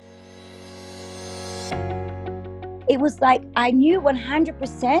it was like I knew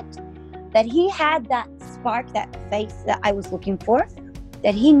 100% that he had that spark, that faith that I was looking for,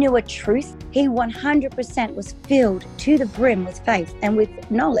 that he knew a truth. He 100% was filled to the brim with faith and with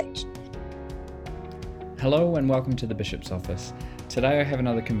knowledge. Hello and welcome to the Bishop's Office. Today I have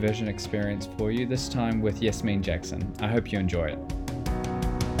another conversion experience for you, this time with Yasmin Jackson. I hope you enjoy it.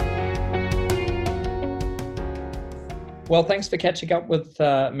 Well, thanks for catching up with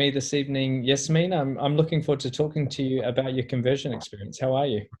me this evening, Yasmin. I'm looking forward to talking to you about your conversion experience. How are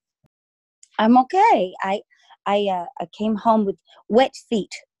you? I'm okay. I came home with wet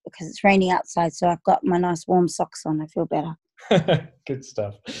feet because it's raining outside, so I've got my nice warm socks on. I feel better. Good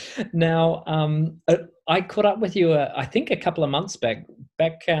stuff. Now, I caught up with you, I think a couple of months back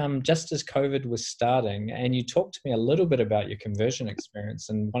just as COVID was starting, and you talked to me a little bit about your conversion experience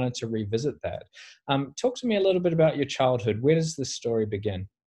and wanted to revisit that. Talk to me a little bit about your childhood. Where does this story begin?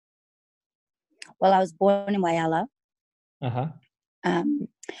 Well, I was born in Whyalla. Uh-huh. And,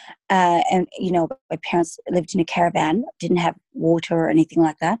 my parents lived in a caravan, didn't have water or anything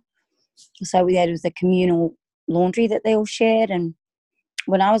like that. So it was a communal laundry that they all shared. And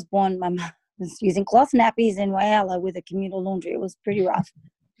when I was born, my mum was using cloth nappies in Whyalla with a communal laundry. It was pretty rough.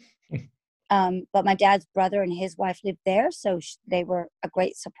 But my dad's brother and his wife lived there, so they were a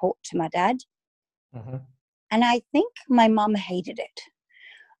great support to my dad. Uh-huh. And I think my mum hated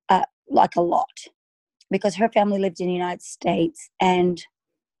it, like a lot, because her family lived in the United States, and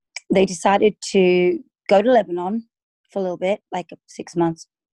they decided to go to Lebanon for a little bit, like 6 months,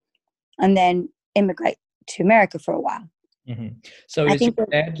 and then immigrate to America for a while. Mm-hmm. So is your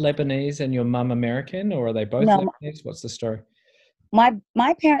dad Lebanese and your mum American, or are they both Lebanese? What's the story? My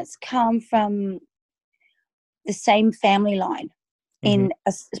parents come from the same family line in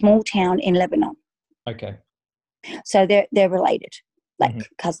a small town in Lebanon. Okay. So they're related, like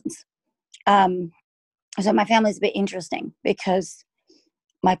cousins. So my family's a bit interesting because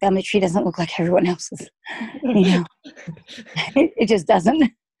my family tree doesn't look like everyone else's. It just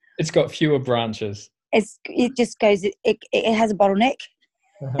doesn't. It's got fewer branches. It just goes. It has a bottleneck.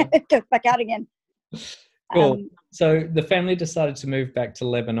 It goes back out again. Cool. So the family decided to move back to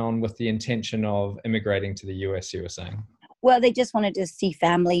Lebanon with the intention of immigrating to the US, you were saying? Well, they just wanted to see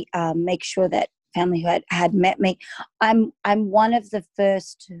family, make sure that family who had met me. I'm one of the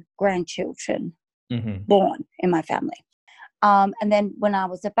first grandchildren born in my family. And then when I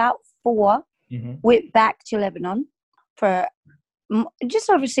was about 4, went back to Lebanon for just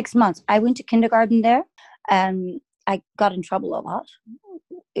over 6 months. I went to kindergarten there, and I got in trouble a lot.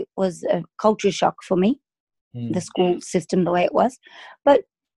 It was a culture shock for me, the school system, the way it was. But,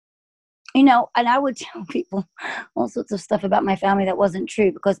 and I would tell people all sorts of stuff about my family that wasn't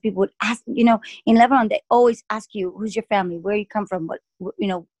true, because people would ask, in Lebanon, they always ask you, who's your family, where you come from,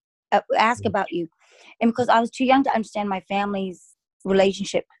 ask about you. And because I was too young to understand my family's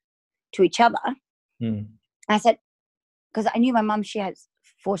relationship to each other, I said, because I knew my mom, she has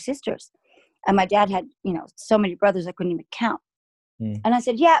 4 sisters, and my dad had, so many brothers I couldn't even count. And I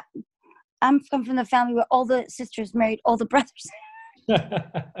said, yeah, I'm from the family where all the sisters married all the brothers.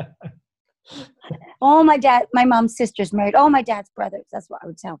 All my mom's sisters married all my dad's brothers. That's what I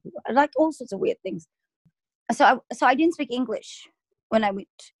would tell people. I like all sorts of weird things. So I didn't speak English when I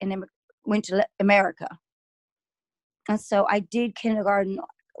went to America. And so I did kindergarten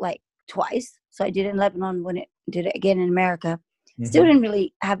like twice. So I did it in Lebanon, when it did it again in America. Still didn't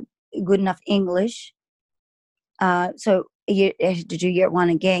really have good enough English. So I had to do year 1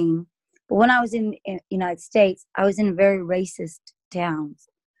 again. But when I was in the United States, I was in very racist towns.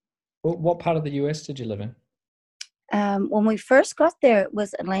 What part of the US did you live in? When we first got there, it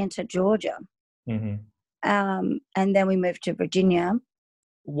was Atlanta, Georgia. And then we moved to Virginia.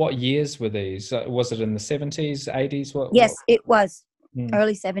 What years were these? Was it in the 70s, 80s? Yes, it was.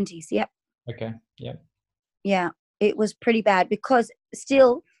 Early 70s, yep. Okay, yep. Yeah, it was pretty bad because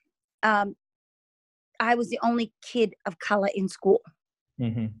still I was the only kid of color in school,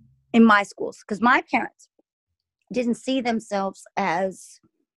 in my schools, because my parents didn't see themselves as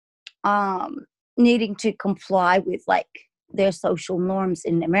needing to comply with like their social norms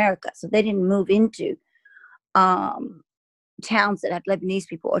in America. So they didn't move into towns that had Lebanese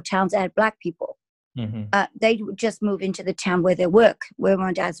people or towns that had Black people. They would just move into the town where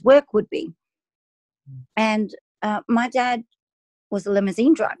my dad's work would be. And my dad was a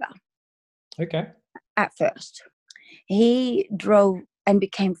limousine driver. Okay. At first. He drove and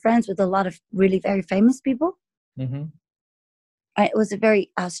became friends with a lot of really very famous people. It was a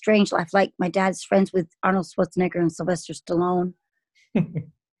very strange life. Like my dad's friends with Arnold Schwarzenegger and Sylvester Stallone.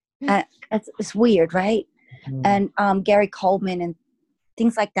 It's weird, right? And Gary Coleman and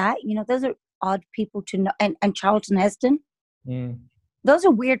things like that. Those are odd people to know. And Charlton Heston. Mm. Those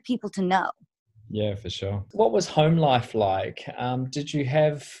are weird people to know. Yeah, for sure. What was home life like? Did you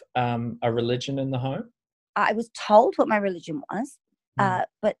have a religion in the home? I was told what my religion was,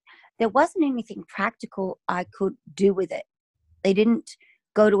 but there wasn't anything practical I could do with it. They didn't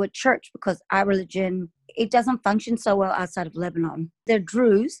go to a church because our religion, it doesn't function so well outside of Lebanon. They're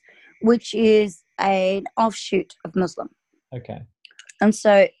Druze, which is an offshoot of Muslim. Okay. And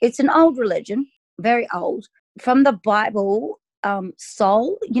so it's an old religion, very old. From the Bible,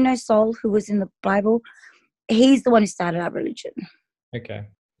 Saul, Saul, who was in the Bible, he's the one who started our religion. Okay.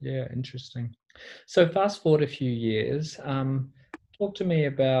 Yeah, interesting. So fast forward a few years, talk to me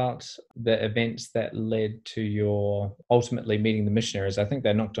about the events that led to your ultimately meeting the missionaries. I think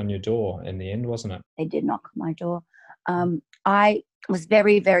they knocked on your door in the end, wasn't it? They did knock on my door. I was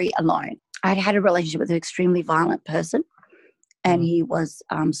very, very alone. I'd had a relationship with an extremely violent person, and he was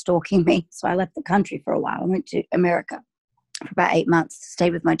stalking me. So I left the country for a while. I went to America for about 8 months to stay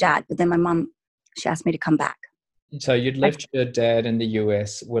with my dad. But then my mum, she asked me to come back. So you'd left your dad in the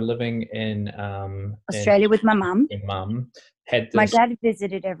US, were living in Australia with my mum. Your mum had this. My dad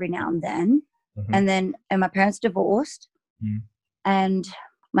visited every now and then, and my parents divorced, and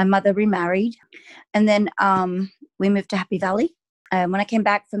my mother remarried, and then we moved to Happy Valley. When I came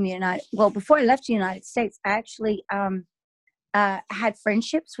back from before I left the United States, I actually had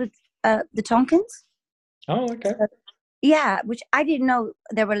friendships with the Tonkins. Oh, okay. So, yeah, which I didn't know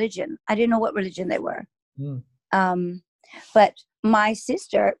their religion. I didn't know what religion they were. But my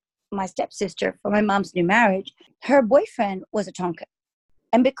stepsister from my mom's new marriage, her boyfriend was a Tonkin.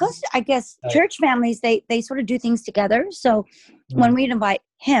 And because I guess church families, they sort of do things together. So when we'd invite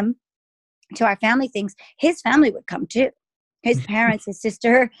him to our family things, his family would come too. His parents, his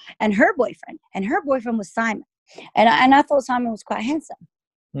sister, and her boyfriend. And her boyfriend was Simon. And I thought Simon was quite handsome,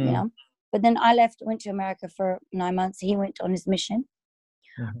 But then I went to America for 9 months. He went on his mission.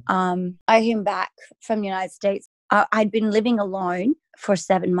 I came back from the United States. I'd been living alone for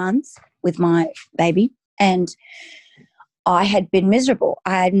 7 months with my baby, and I had been miserable.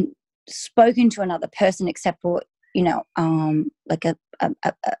 I hadn't spoken to another person except for, like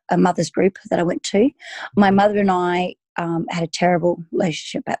a mother's group that I went to. My mother and I had a terrible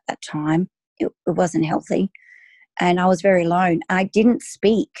relationship at that time. It wasn't healthy, and I was very alone. I didn't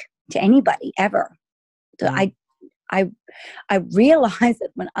speak to anybody ever. I realized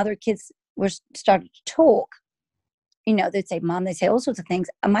that when other kids started to talk, they'd say, Mom, they say all sorts of things.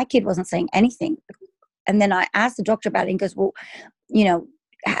 And my kid wasn't saying anything. And then I asked the doctor about it, and he goes, well,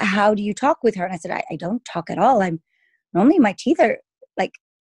 how do you talk with her? And I said, I don't talk at all. Normally my teeth are like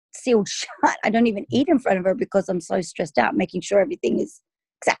sealed shut. I don't even eat in front of her because I'm so stressed out, making sure everything is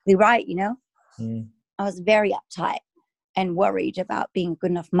exactly right, I was very uptight and worried about being a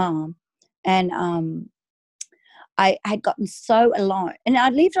good enough mom. And I had gotten so alone. And I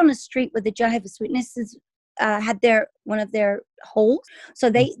lived on a street where the Jehovah's Witnesses had one of their halls. So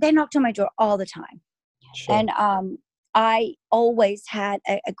they knocked on my door all the time. Sure. And I always had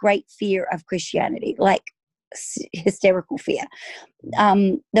a great fear of Christianity, like hysterical fear.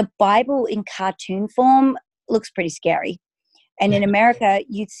 The Bible in cartoon form looks pretty scary. And in America,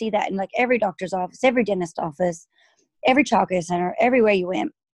 you'd see that in like every doctor's office, every dentist office, every childcare center, everywhere you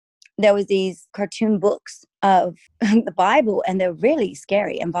went. There was these cartoon books of the Bible, and they're really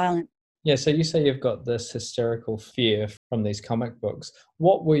scary and violent. Yeah, so you say you've got this hysterical fear from these comic books.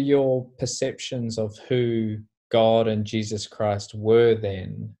 What were your perceptions of who God and Jesus Christ were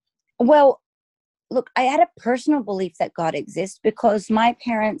then? Well, look, I had a personal belief that God exists because my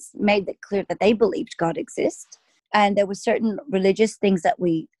parents made it clear that they believed God exists. And there were certain religious things that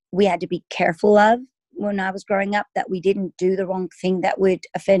we had to be careful of when I was growing up, that we didn't do the wrong thing that would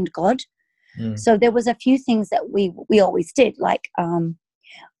offend God. So there was a few things that we always did, like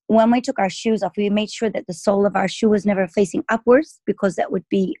when we took our shoes off, we made sure that the sole of our shoe was never facing upwards, because that would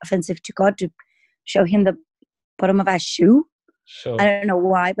be offensive to God to show him the bottom of our shoe. Sure. I don't know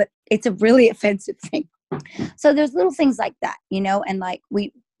why, but it's a really offensive thing. So there's little things like that, and like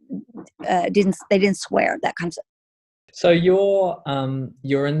we they didn't swear, that kind of stuff. So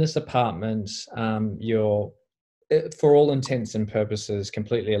you're in this apartment. You're, for all intents and purposes,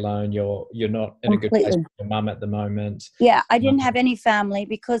 completely alone. You're not in a good place with your mum at the moment. Yeah, I didn't have any family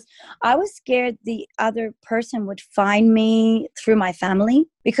because I was scared the other person would find me through my family,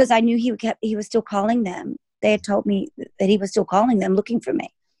 because I knew he was still calling them. They had told me that he was still calling them, looking for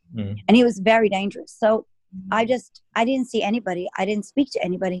me, and he was very dangerous. So I didn't see anybody. I didn't speak to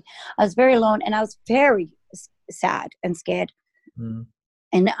anybody. I was very alone, and I was very sad and scared.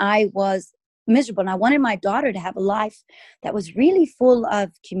 And I was miserable. And I wanted my daughter to have a life that was really full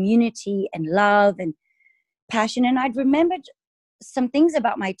of community and love and passion. And I'd remembered some things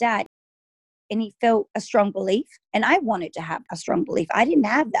about my dad, and he felt a strong belief. And I wanted to have a strong belief. I didn't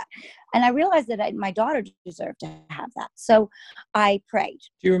have that. And I realized that my daughter deserved to have that. So I prayed.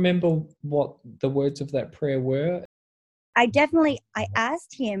 Do you remember what the words of that prayer were? I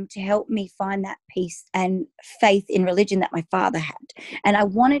asked him to help me find that peace and faith in religion that my father had. And I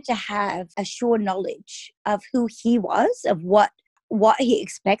wanted to have a sure knowledge of who he was, of what he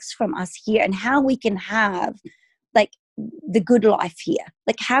expects from us here, and how we can have like the good life here.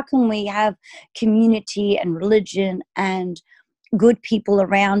 Like, how can we have community and religion and good people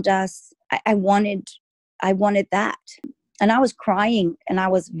around us? I wanted that. And I was crying and I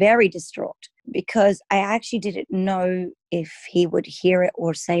was very distraught because I actually didn't know if he would hear it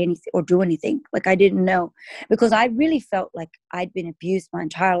or say anything or do anything. Like, I didn't know, because I really felt like I'd been abused my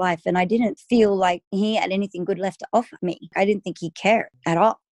entire life, and I didn't feel like he had anything good left to offer me. I didn't think he cared at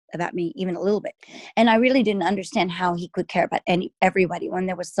all about me, even a little bit. And I really didn't understand how he could care about everybody when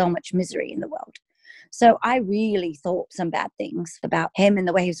there was so much misery in the world. So I really thought some bad things about him and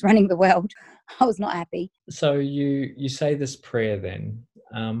the way he was running the world. I was not happy. So you say this prayer then.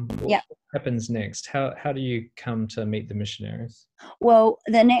 What happens next? How do you come to meet the missionaries? Well,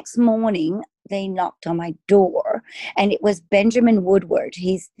 the next morning they knocked on my door, and it was Benjamin Woodward.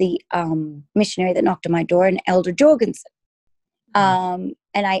 He's the missionary that knocked on my door, and Elder Jorgensen.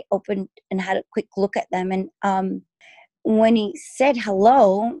 And I opened and had a quick look at them. And when he said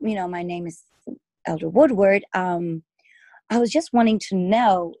hello, my name is Elder Woodward. I was just wanting to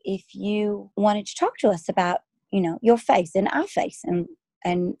know if you wanted to talk to us about, your faith and our faith,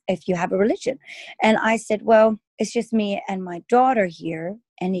 and if you have a religion. And I said, well, it's just me and my daughter here.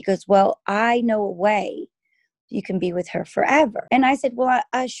 And he goes, well, I know a way you can be with her forever. And I said, well,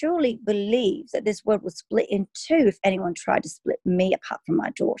 I surely believe that this world would split in two if anyone tried to split me apart from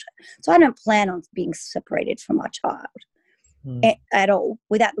my daughter. So I don't plan on being separated from my child at all,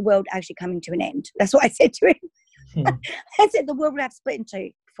 without the world actually coming to an end. That's what I said to him. I said the world would have split in two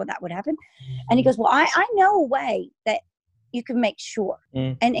before that would happen. And he goes, well, I know a way that you can make sure.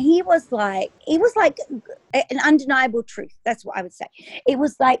 And he was like an undeniable truth. That's what I would say. It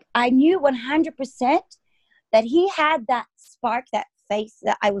was like I knew 100% that he had that spark, that faith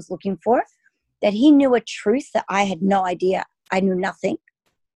that I was looking for, that he knew a truth that I had no idea. I knew nothing.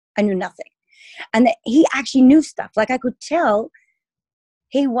 And that he actually knew stuff. Like, I could tell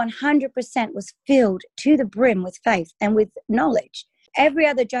he 100% was filled to the brim with faith and with knowledge. Every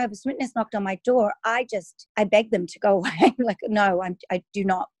other Jehovah's Witness knocked on my door, I begged them to go away. Like, no, I do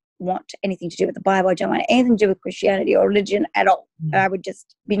not want anything to do with the Bible. I don't want anything to do with Christianity or religion at all. I would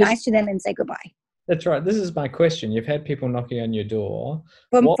just be nice to them and say goodbye. That's right. This is my question. You've had people knocking on your door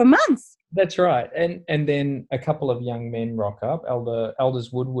for months. That's right. And then a couple of young men rock up,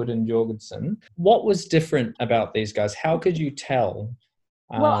 Elders Woodward and Jorgensen. What was different about these guys? How could you tell?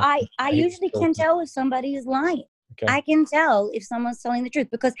 Well, I usually can tell if somebody is lying. Okay. I can tell if someone's telling the truth,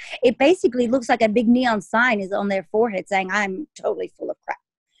 because it basically looks like a big neon sign is on their forehead saying, I'm totally full of crap.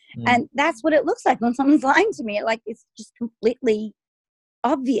 And that's what it looks like when someone's lying to me. Like, it's just completely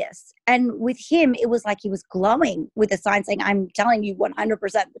obvious. And with him, it was like he was glowing with a sign saying, I'm telling you 100%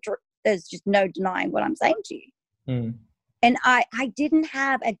 the truth. There's just no denying what I'm saying to you. And I didn't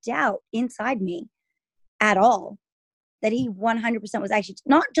have a doubt inside me at all that he 100% was actually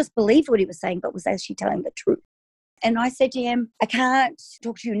not just believed what he was saying, but was actually telling the truth. And I said to him, I can't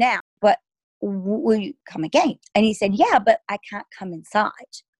talk to you now, but will you come again? And he said, yeah, but I can't come inside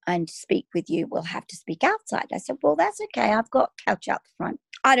and speak with you. We'll have to speak outside. I said, well, that's okay. I've got a couch out the front.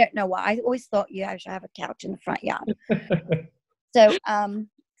 I don't know why. I always thought you should have a couch in the front yard. So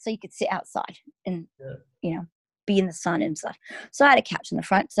you could sit outside and, be in the sun and stuff. So I had a couch in the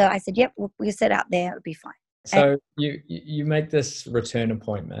front. So I said, yep, we'll sit out there. It'll be fine. So you make this return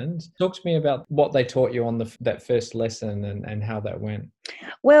appointment. Talk to me about what they taught you on that first lesson and how that went.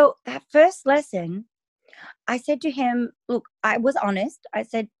 Well, that first lesson, I said to him, look, I was honest. I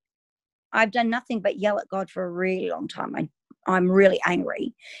said, I've done nothing but yell at God for a really long time. I'm really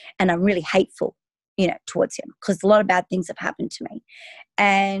angry and I'm really hateful, towards him, because a lot of bad things have happened to me.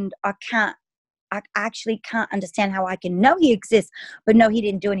 And I actually can't understand how I can know he exists, but no, he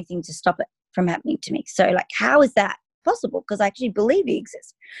didn't do anything to stop it from happening to me. So, like, how is that possible? Because I actually believe he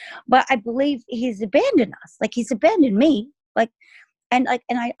exists, but I believe he's abandoned us. Like, he's abandoned me. And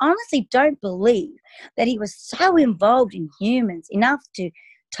I honestly don't believe that he was so involved in humans enough to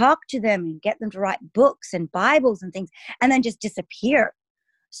talk to them and get them to write books and Bibles and things and then just disappear.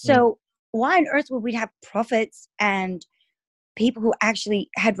 So why on earth would we have prophets and people who actually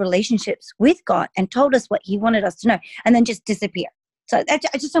had relationships with God and told us what he wanted us to know and then just disappear. So I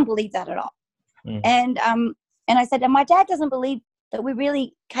just don't believe that at all. Mm. And I said, and my dad doesn't believe that we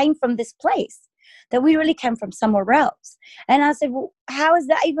really came from this place, that we really came from somewhere else. And I said, well, how is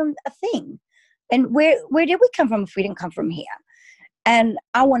that even a thing? And where did we come from if we didn't come from here? And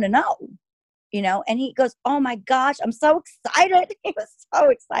I want to know, and he goes, oh my gosh, I'm so excited. He was so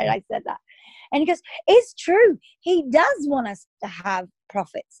excited I said that. And he goes, it's true. He does want us to have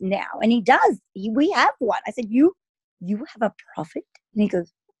prophets now. And he does. We have one. I said, you have a prophet? And he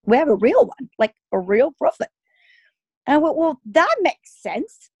goes, we have a real one, like a real prophet. And I went, well, that makes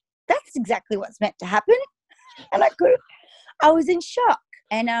sense. That's exactly what's meant to happen. And I was in shock.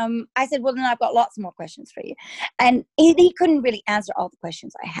 And I said, well, then I've got lots more questions for you. And he couldn't really answer all the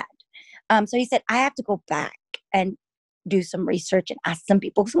questions I had. So he said, I have to go back and do some research and ask some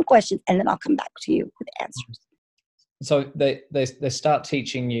people some questions, and then I'll come back to you with answers. So they start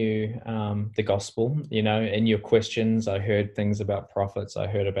teaching you the gospel, and your questions. I heard things about prophets. I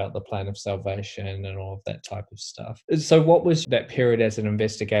heard about the plan of salvation and all of that type of stuff. So what was that period as an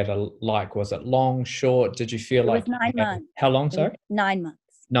investigator like? Was it long, short? Did you feel like... It was 9 months. How long, sorry? 9 months.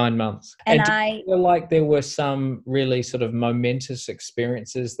 9 months. And did you feel like there were some really sort of momentous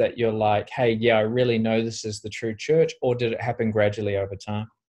experiences that you're like, hey, yeah, I really know this is the true church, or did it happen gradually over time?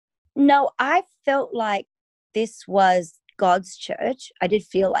 No, I felt like this was God's church. I did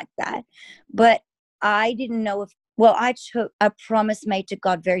feel like that. But I didn't know I took a promise made to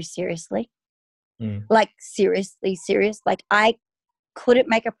God very seriously. Like seriously serious. Like I couldn't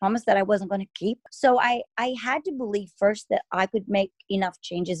make a promise that I wasn't going to keep. So I had to believe first that I could make enough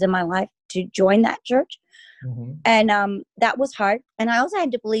changes in my life to join that church. Mm-hmm. And that was hard. And I also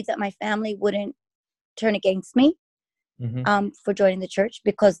had to believe that my family wouldn't turn against me for joining the church,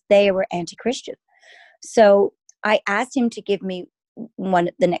 because they were anti-Christian. So I asked him to give me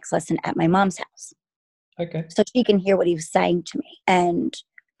the next lesson at my mom's house. Okay. So she can hear what he was saying to me and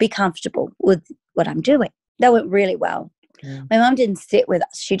be comfortable with what I'm doing. That went really well. Yeah. My mom didn't sit with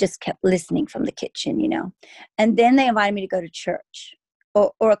us. She just kept listening from the kitchen, And then they invited me to go to church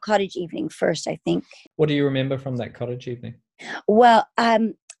or a cottage evening first, I think. What do you remember from that cottage evening? Well,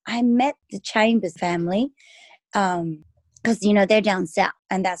 I met the Chambers family because, they're down south,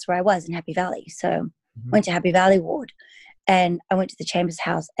 and that's where I was, in Happy Valley. So went to Happy Valley Ward, and I went to the Chambers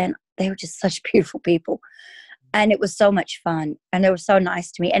house, and they were just such beautiful people. And it was so much fun, and they were so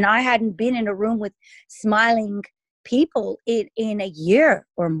nice to me. And I hadn't been in a room with smiling people in a year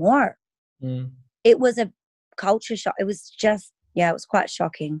or more. It was a culture shock. It was just, it was quite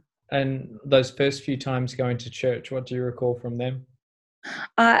shocking. And those first few times going to church, what do you recall from them?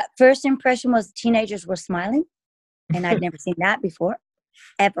 First impression was teenagers were smiling, and I'd never seen that before,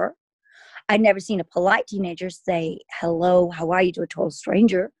 ever. I'd never seen a polite teenager say hello, how are you, to a total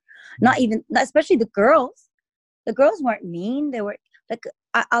stranger. Not even, especially the girls. The girls weren't mean. They were like,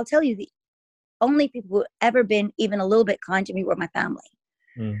 I'll tell you, the only people who ever been even a little bit kind to me were my family.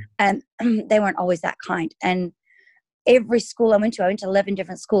 And they weren't always that kind. And every school I went to 11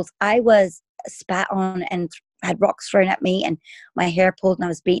 different schools. I was spat on and had rocks thrown at me, and my hair pulled, and I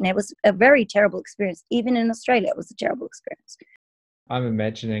was beaten. It was a very terrible experience. Even in Australia, it was a terrible experience. I'm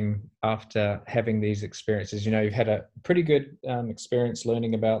imagining after having these experiences, you've had a pretty good experience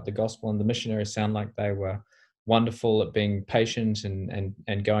learning about the gospel, and the missionaries sound like they were wonderful at being patient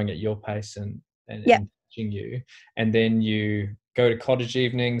and going at your pace and teaching you. And then you go to cottage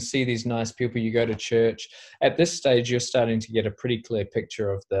evenings, see these nice people, you go to church. At this stage, you're starting to get a pretty clear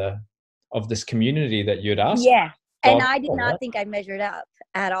picture of this community that you'd asked. Yeah. And I did not think I measured up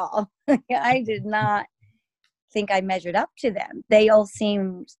at all. I did not think I measured up to them. They all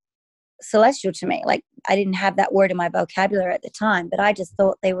seemed celestial to me. Like, I didn't have that word in my vocabulary at the time, but I just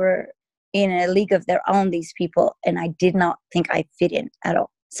thought they were in a league of their own, these people, and I did not think I fit in at all.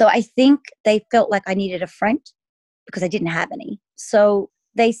 So I think they felt like I needed a friend because I didn't have any. So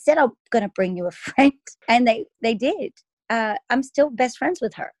they said, I'm going to bring you a friend, and they did. I'm still best friends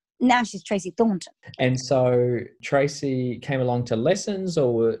with her. Now she's Tracy Thornton. And so Tracy came along to lessons,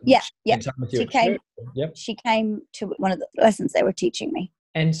 or she came to one of the lessons they were teaching me.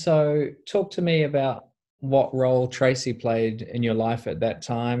 And so talk to me about what role Tracy played in your life at that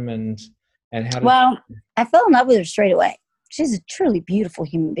time, and how did I fell in love with her straight away. She's a truly beautiful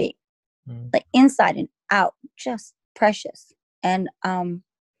human being, like inside and out, just precious. And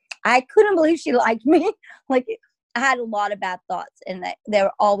I couldn't believe she liked me. Like, I had a lot of bad thoughts, and they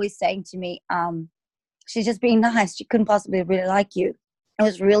were always saying to me, she's just being nice. She couldn't possibly really like you. It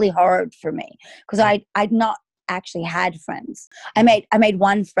was really hard for me because I'd not actually had friends. I made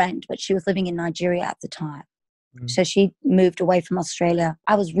one friend, but she was living in Nigeria at the time. So she moved away from Australia.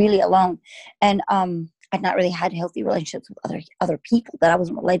 I was really alone. And I'd not really had healthy relationships with other people that I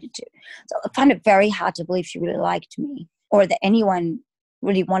wasn't related to. So I find it very hard to believe she really liked me or that anyone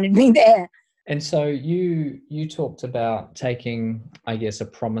really wanted me there. And so you talked about taking, I guess, a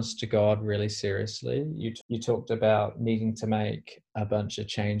promise to God really seriously. You talked about needing to make a bunch of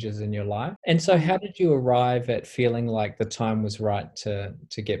changes in your life. And so how did you arrive at feeling like the time was right to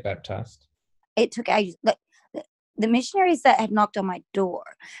get baptized? It took ages. The missionaries that had knocked on my door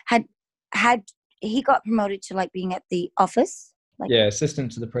had he got promoted to like being at the office.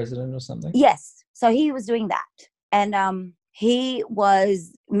 Assistant to the president or something. Yes. So he was doing that. And he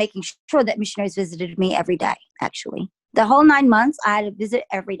was making sure that missionaries visited me every day, actually. The whole 9 months, I had a visit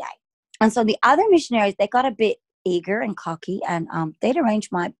every day. And so the other missionaries, they got a bit eager and cocky, and they'd arranged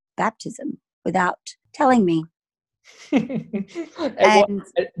my baptism without telling me.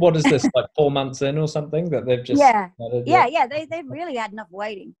 What is this, like 4 months in or something that they've just started? Yeah. They really had enough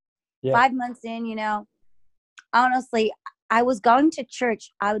waiting. 5 months in, honestly, I was going to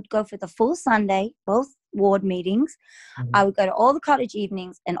church. I would go for the full Sunday, both ward meetings. I would go to all the cottage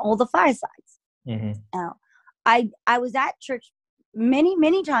evenings and all the firesides. Now, I was at church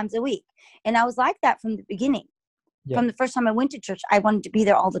many times a week, and I was like that from the beginning. From the first time I went to church, I wanted to be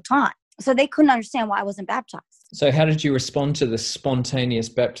there all the time. So they couldn't understand why I wasn't baptized. So how did you respond to the spontaneous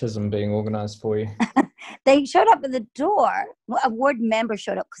baptism being organized for you? They showed up at the door. A ward member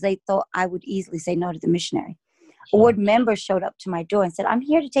showed up because they thought I would easily say no to the missionary. A ward member showed up to my door and said, "I'm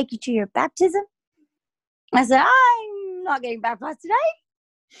here to take you to your baptism." I said, "I'm not getting baptized today."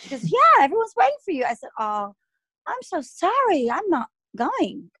 She goes, "Yeah, everyone's waiting for you." I said, "Oh, I'm so sorry. I'm not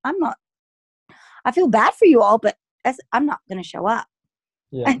going. I feel bad for you all, but I'm not going to show up."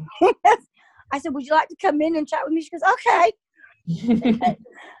 Yeah. I said, "Would you like to come in and chat with me?" She goes, "Okay."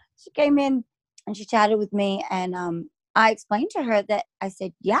 She came in and she chatted with me, and I explained to her that I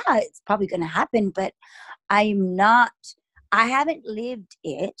said, "Yeah, it's probably going to happen, but I haven't lived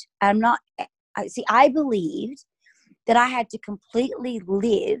it. I believed that I had to completely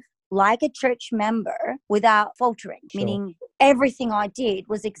live like a church member without faltering, meaning everything I did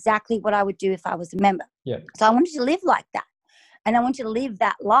was exactly what I would do if I was a member." Yeah. So I wanted to live like that. And I wanted to live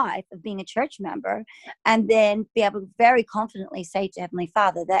that life of being a church member and then be able to very confidently say to Heavenly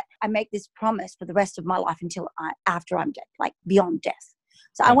Father that I make this promise for the rest of my life after I'm dead, like beyond death.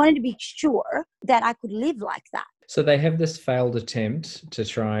 So I wanted to be sure that I could live like that. So they have this failed attempt to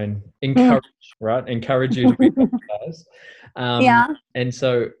try and encourage you to be baptized. And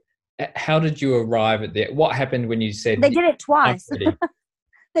so how did you arrive at that? What happened when you said... They did it twice.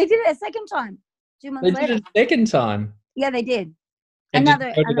 They did it a second time, 2 months later. They did it a second time? Yeah, they did. And did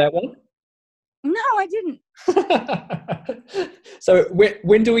you go to that one? No, I didn't. So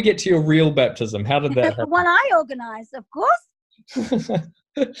when do we get to your real baptism? How did that happen? The one I organized, of course.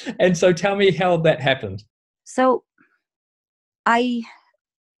 And so tell me how that happened. So I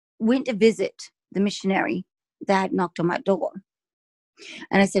went to visit the missionary that knocked on my door.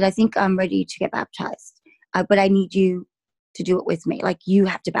 And I said, "I think I'm ready to get baptized, but I need you to do it with me. Like, you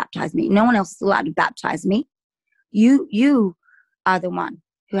have to baptize me. No one else is allowed to baptize me. You are the one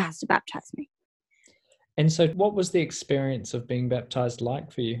who has to baptize me." And so what was the experience of being baptized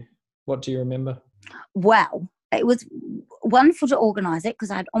like for you? What do you remember? Well, it was wonderful to organize it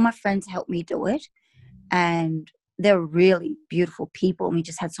because I had all my friends help me do it. And they're really beautiful people. And we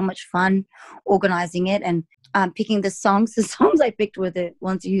just had so much fun organizing it and picking the songs. The songs I picked were the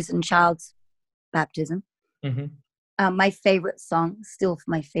ones used in child's baptism. My favorite song, still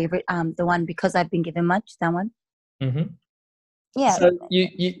my favorite, the one "Because I've Been Given Much," that one. Yeah. So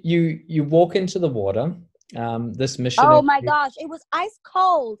you walk into the water. This mission. Oh my gosh! It was ice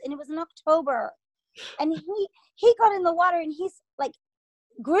cold, and it was in October. And he got in the water, and he's like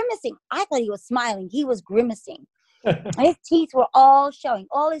grimacing. I thought he was smiling. He was grimacing. His teeth were all showing.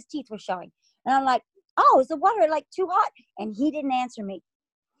 All his teeth were showing. And I'm like, "Oh, is the water like too hot?" And he didn't answer me.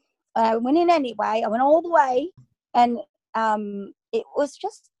 I went in anyway. I went all the way, and it was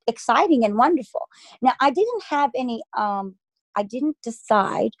just exciting and wonderful. Now, I didn't have any. I didn't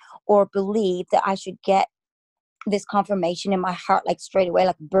decide or believe that I should get this confirmation in my heart, like straight away,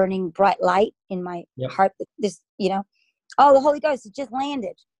 like burning bright light in my heart. This, oh, the Holy Ghost has just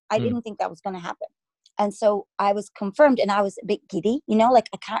landed. I didn't think that was going to happen. And so I was confirmed, and I was a bit giddy, like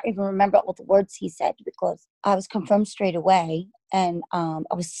I can't even remember all the words he said because I was confirmed straight away. And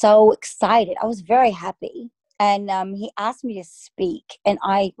I was so excited. I was very happy. And he asked me to speak, and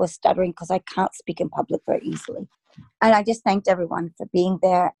I was stuttering because I can't speak in public very easily. And I just thanked everyone for being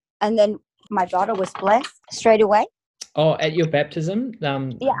there. And then my daughter was blessed straight away. Oh, at your baptism? Yeah,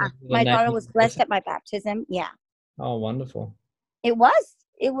 my daughter was blessed at my baptism. Yeah. Oh, wonderful. It was.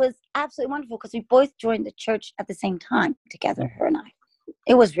 It was absolutely wonderful because we both joined the church at the same time together, her and I.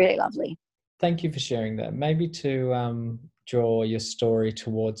 It was really lovely. Thank you for sharing that. Maybe to draw your story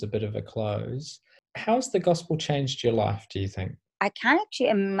towards a bit of a close, how's the gospel changed your life, do you think? I can't actually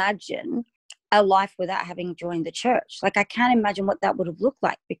imagine a life without having joined the church. Like, I can't imagine what that would have looked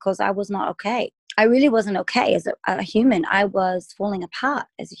like because I was not okay. I really wasn't okay as a human. I was falling apart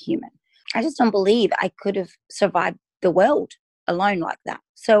as a human. I just don't believe I could have survived the world alone like that.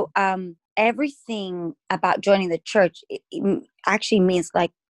 So everything about joining the church it actually means,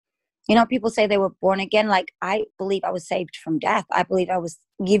 like, people say they were born again. Like, I believe I was saved from death. I believe I was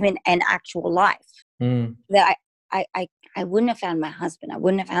given an actual life. That I wouldn't have found my husband. I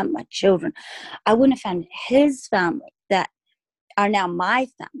wouldn't have found my children. I wouldn't have found his family that are now my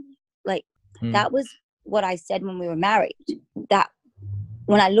family. Like, that was what I said when we were married. That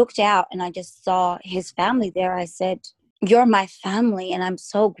when I looked out and I just saw his family there, I said, "You're my family, and I'm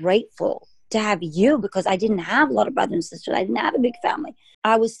so grateful to have you," because I didn't have a lot of brothers and sisters. I didn't have a big family.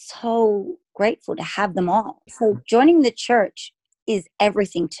 I was so grateful to have them all. So joining the church is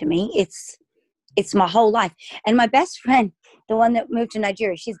everything to me. It's my whole life. And my best friend, the one that moved to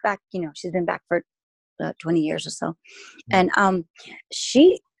Nigeria, she's back, she's been back for 20 years or so. And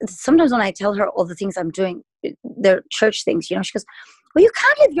she, sometimes when I tell her all the things I'm doing, they're church things, she goes, "Well, you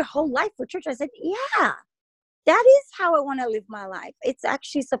can't live your whole life for church." I said, "Yeah, that is how I want to live my life. It's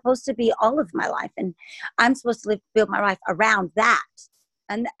actually supposed to be all of my life. And I'm supposed to build my life around that."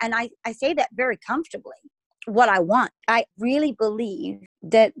 And I say that very comfortably, what I want. I really believe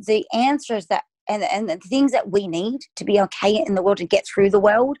that the answers that, and the things that we need to be okay in the world, to get through the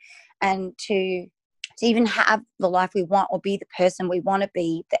world, and to even have the life we want or be the person we want to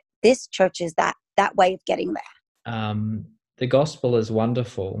be, that this church is that way of getting there. The gospel is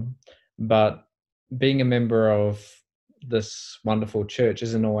wonderful, but being a member of this wonderful church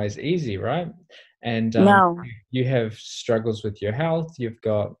isn't always easy, right? And No. you have struggles with your health. You've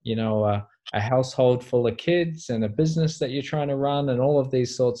got, a household full of kids and a business that you're trying to run, and all of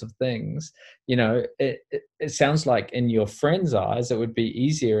these sorts of things. It sounds like in your friends' eyes, it would be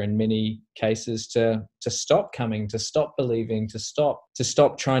easier in many cases to stop coming, to stop believing, to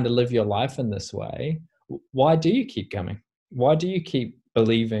stop trying to live your life in this way. Why do you keep coming? Why do you keep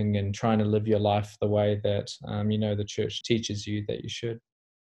believing and trying to live your life the way that the church teaches you that you should?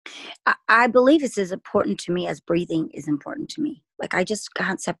 I believe it's as important to me as breathing is important to me. Like, I just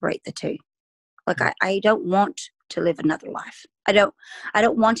can't separate the two. Like, I don't want to live another life. I don't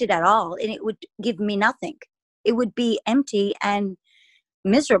want it at all. And it would give me nothing. It would be empty and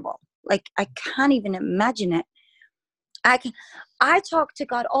miserable. Like, I can't even imagine it. I talk to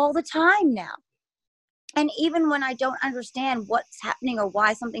God all the time now. And even when I don't understand what's happening or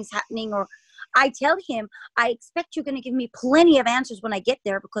why something's happening, or I tell him, "I expect you're going to give me plenty of answers when I get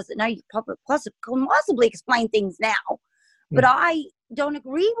there, because now you can possibly explain things now. But I don't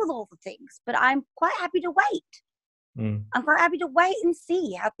agree with all the things, but I'm quite happy to wait. I'm quite happy to wait and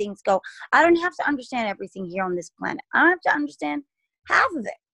see how things go. I don't have to understand everything here on this planet. I don't have to understand half of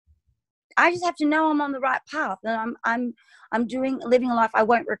it. I just have to know I'm on the right path, and I'm living a life I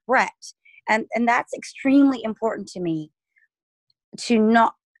won't regret." And that's extremely important to me, to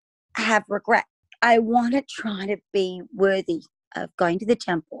not have regret. I want to try to be worthy of going to the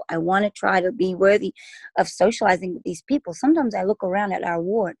temple. I want to try to be worthy of socializing with these people. Sometimes I look around at our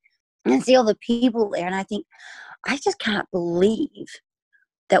ward and see all the people there, and I think, I just can't believe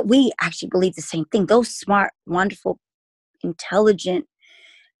that we actually believe the same thing. Those smart, wonderful, intelligent,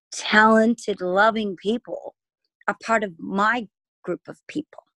 talented, loving people are part of my group of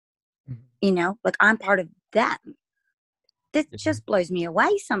people. Like, I'm part of them. This just blows me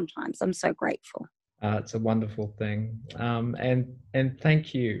away sometimes. I'm so grateful. It's a wonderful thing. And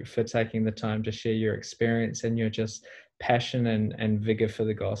thank you for taking the time to share your experience and your just passion and vigor for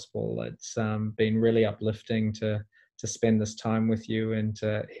the gospel. It's been really uplifting to spend this time with you and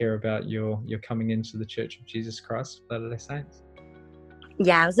to hear about your coming into the Church of Jesus Christ of Latter-day Saints.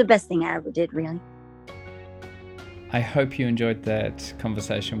 Yeah, it was the best thing I ever did, really. I hope you enjoyed that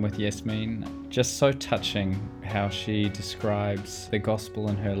conversation with Yasmin. Just so touching how she describes the gospel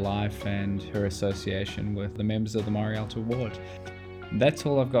in her life and her association with the members of the Morialta ward. That's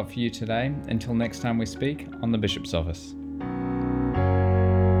all I've got for you today. Until next time we speak on the Bishop's Office.